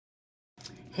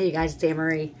Hey guys, it's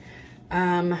Anne-Marie.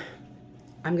 I'm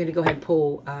going to go ahead and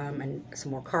pull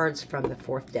some more cards from the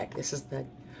fourth deck. This is the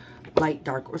light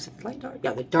dark, or is it light dark?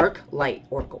 Yeah, the dark light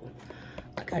oracle.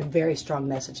 I got a very strong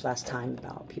message last time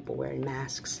about people wearing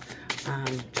masks,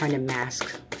 trying to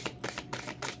mask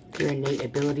your innate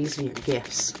abilities and your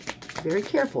gifts. Be very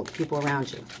careful with people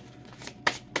around you.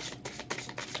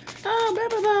 Oh, blah,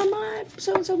 blah, blah, my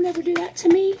so-and-so would never do that to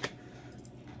me.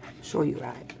 Sure you're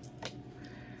right.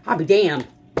 I'll be damned.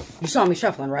 You saw me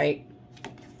shuffling, right?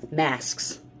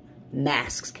 Masks.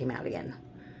 Masks came out again.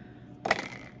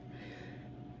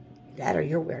 That or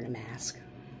you're wearing a mask.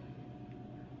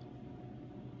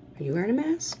 Are you wearing a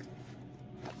mask?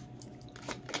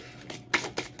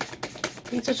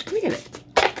 Can't touch, come get it.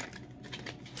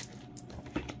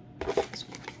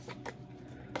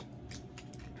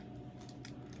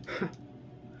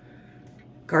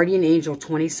 Guardian Angel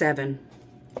 27.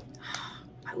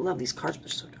 I love these cards, but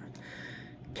they're so dark.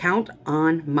 Count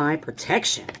on my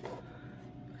protection.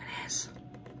 Look at this.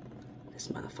 This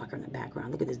motherfucker in the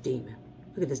background. Look at this demon.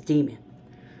 Look at this demon.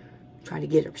 I'm trying to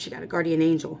get her. She got a guardian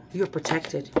angel. You're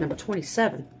protected. Number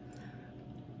 27.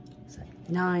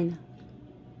 9.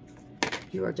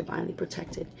 You are divinely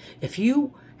protected. If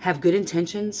you have good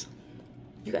intentions,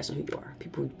 you guys know who you are.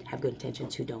 People who have good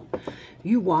intentions who don't.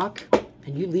 You walk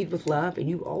and you lead with love and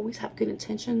you always have good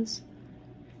intentions,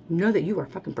 know that you are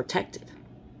fucking protected.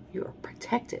 You are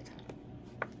protected.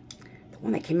 The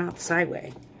one that came out the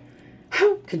sideway.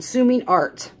 Consuming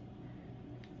art.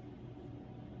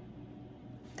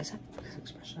 Is that an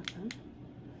expression of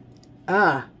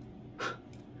that?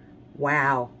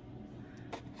 Wow.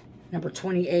 Number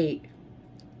 28.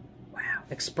 Wow.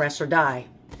 Express or die.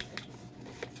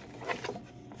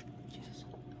 Jesus.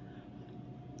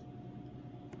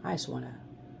 I just want to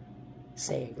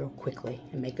say real quickly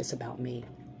and make this about me.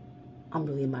 I'm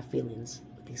really in my feelings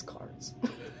with these cards.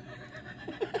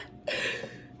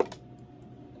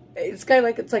 It's kind of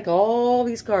like, it's like all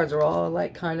these cards are all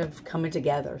like kind of coming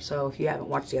together. So if you haven't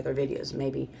watched the other videos,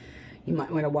 maybe you might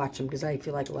want to watch them, because I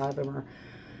feel like a lot of them are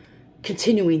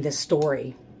continuing this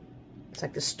story. It's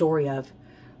like the story of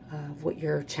what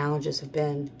your challenges have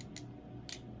been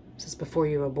since before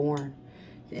you were born.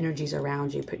 The energies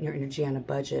around you, putting your energy on a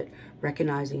budget,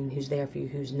 recognizing who's there for you,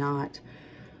 who's not.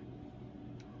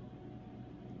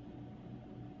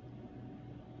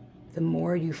 The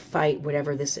more you fight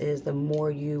whatever this is, the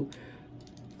more you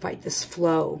fight this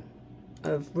flow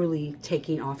of really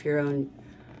taking off your own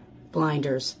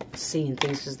blinders, seeing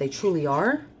things as they truly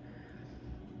are.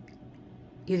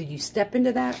 Either you step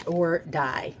into that or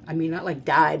die. I mean, not like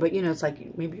die, but you know, it's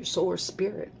like maybe your soul or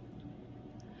spirit.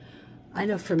 I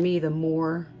know for me, the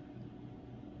more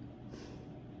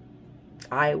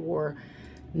I wore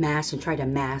masks and tried to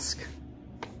mask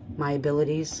my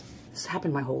abilities, this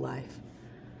happened my whole life.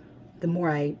 The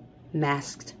more I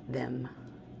masked them,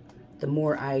 the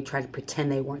more I tried to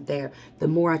pretend they weren't there, the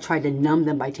more I tried to numb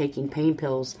them by taking pain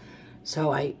pills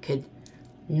so I could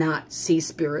not see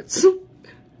spirits.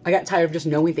 I got tired of just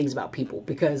knowing things about people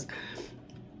because,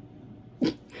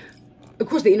 of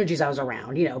course, the energies I was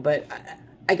around, you know, but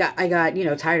I got, you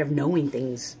know, tired of knowing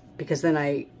things, because then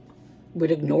I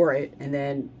would ignore it, and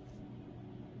then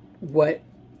what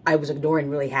I was ignoring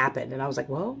really happened, and I was like,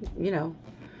 well, you know,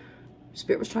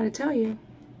 Spirit was trying to tell you.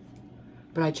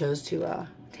 But I chose to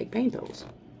take pain pills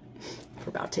for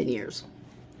about 10 years.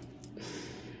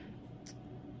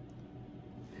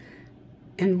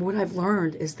 And what I've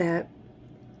learned is that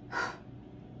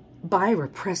by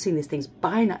repressing these things,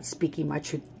 by not speaking my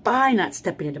truth, by not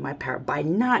stepping into my power, by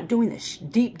not doing this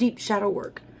deep, deep shadow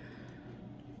work,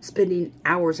 spending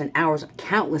hours and hours,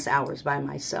 countless hours by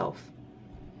myself.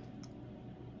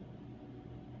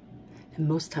 And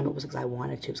most of the time it was because I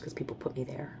wanted to. It was because people put me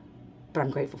there. But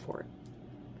I'm grateful for it.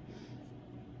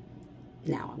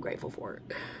 Now I'm grateful for it.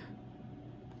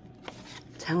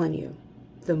 I'm telling you,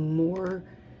 the more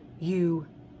you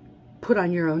put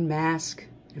on your own mask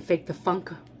and fake the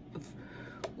funk of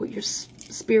what your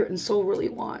spirit and soul really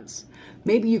wants.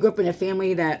 Maybe you grew up in a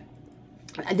family that,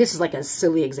 this is like a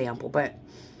silly example, but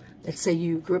let's say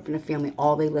you grew up in a family,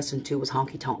 all they listened to was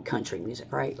honky-tonk country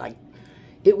music, right? Like,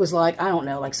 it was like, I don't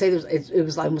know, like say it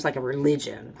was like, almost like a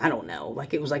religion. I don't know.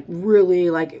 Like it was like really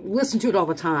like, listen to it all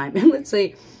the time. And let's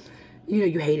say, you know,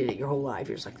 you hated it your whole life.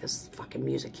 You're just like, this fucking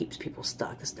music keeps people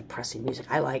stuck. This depressing music.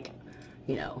 I like,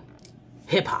 you know,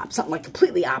 hip hop, something like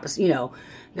completely opposite, you know,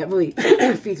 that really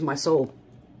feeds my soul.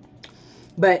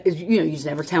 But, you know, you just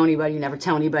never tell anybody. You never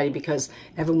tell anybody because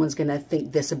everyone's going to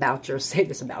think this about you or say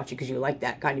this about you because you like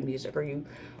that kind of music or you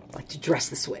like to dress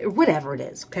this way or whatever it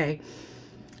is, okay?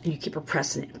 And you keep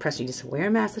repressing it, pressing. You just wear a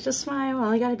mask, just smile. I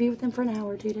only got to be with them for an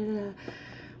hour.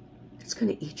 It's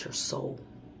going to eat your soul.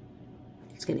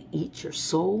 It's going to eat your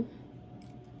soul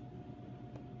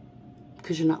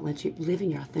because you're not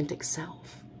living your authentic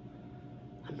self.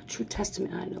 I'm a true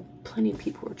testament. I know plenty of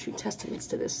people who are true testaments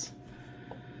to this.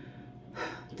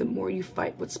 The more you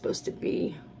fight what's supposed to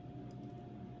be,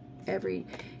 every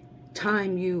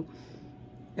time you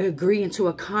agree into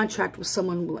a contract with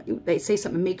someone, they say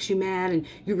something that makes you mad and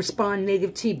you respond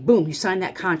negatively, boom, you sign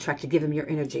that contract to give them your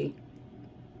energy.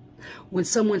 When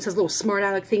someone says a little smart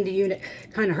aleck thing to you and it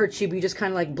kind of hurts you, but you just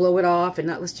kind of like blow it off and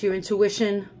not listen to your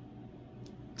intuition,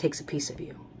 it takes a piece of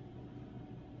you.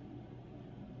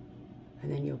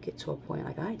 And then you'll get to a point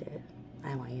like I did.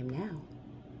 I am now.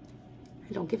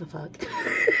 I don't give a fuck.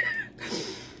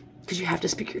 Because you have to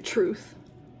speak your truth.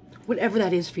 Whatever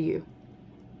that is for you.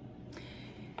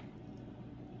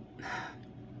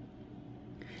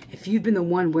 If you've been the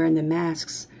one wearing the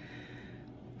masks,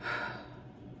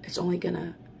 it's only going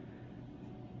to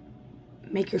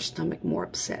make your stomach more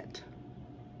upset.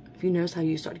 If you notice how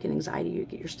you start to get anxiety, you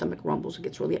get your stomach rumbles, it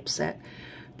gets really upset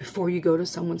before you go to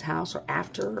someone's house or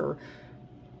after, or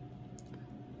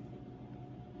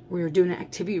where you're doing an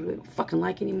activity you really don't fucking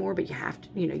like anymore, but you have to,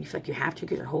 you know, you feel like you have to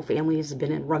because your whole family has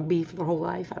been in rugby for their whole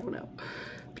life. I don't know.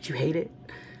 But you hate it.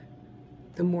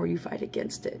 The more you fight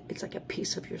against it, it's like a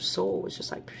piece of your soul is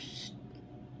just like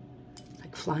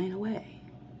flying away.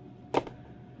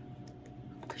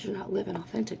 Because you're not living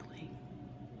authentically.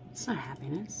 It's not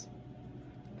happiness.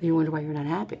 Then you wonder why you're not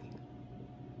happy.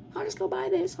 I'll just go buy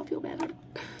this. I'll feel better.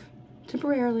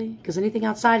 Temporarily. Because anything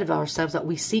outside of ourselves that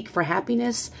we seek for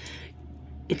happiness,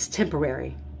 it's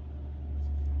temporary.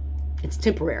 It's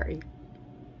temporary.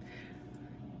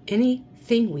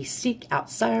 Anything we seek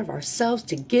outside of ourselves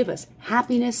to give us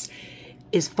happiness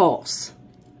is false.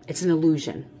 It's an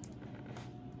illusion.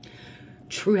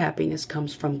 True happiness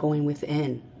comes from going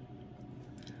within.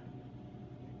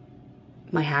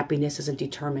 My happiness isn't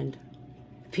determined.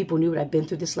 If people knew what I've been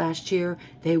through this last year,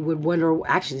 they would wonder,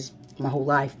 actually, this is my whole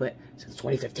life, but since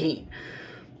 2015.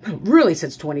 Really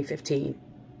since 2015.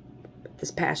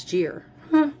 This past year.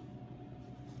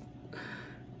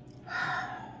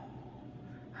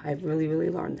 I've really, really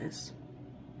learned this.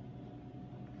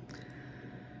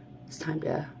 It's time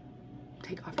to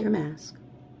take off your mask.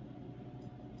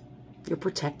 You're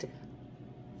protected.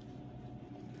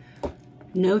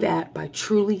 Know that by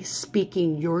truly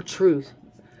speaking your truth,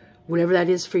 whatever that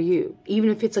is for you, even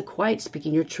if it's a quiet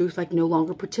speaking your truth, like no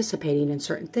longer participating in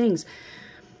certain things,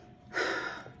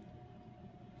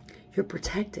 you're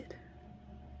protected.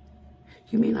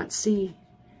 You may not see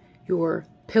your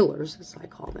pillars, as I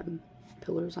call them,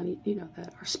 pillars on, you know,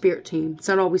 that our spirit team. It's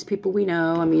not always people we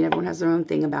know. I mean, everyone has their own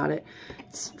thing about it.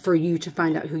 It's for you to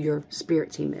find out who your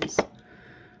spirit team is,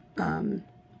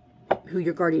 who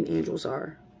your guardian angels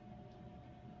are.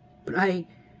 But I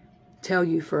tell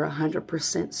you for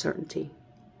 100% certainty,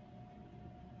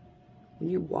 when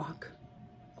you walk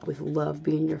with love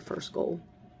being your first goal,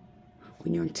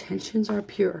 when your intentions are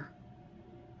pure,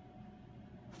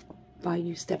 by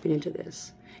you stepping into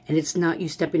this. And it's not you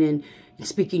stepping in and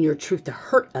speaking your truth to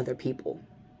hurt other people.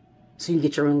 So you can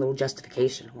get your own little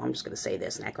justification. Well, I'm just going to say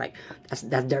this and act like that's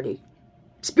dirty.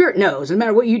 Spirit knows. No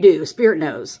matter what you do, Spirit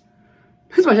knows.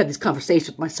 That's why I had this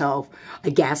conversation with myself. I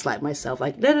gaslight myself.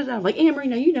 Like, da-da-da. I'm like, Anne-Marie,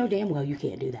 now you know damn well you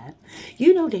can't do that.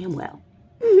 You know damn well.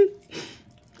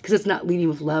 Because it's not leading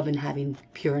with love and having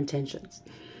pure intentions.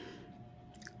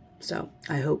 So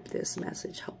I hope this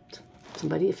message helped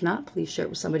somebody. If not, please share it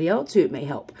with somebody else who it may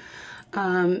help.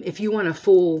 If you want a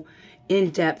full,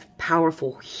 in-depth,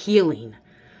 powerful healing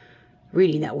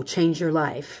reading that will change your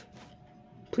life,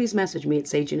 please message me at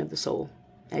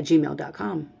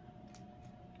sageandofthesoul@gmail.com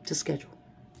to schedule.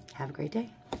 Have a great day.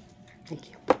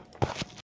 Thank you.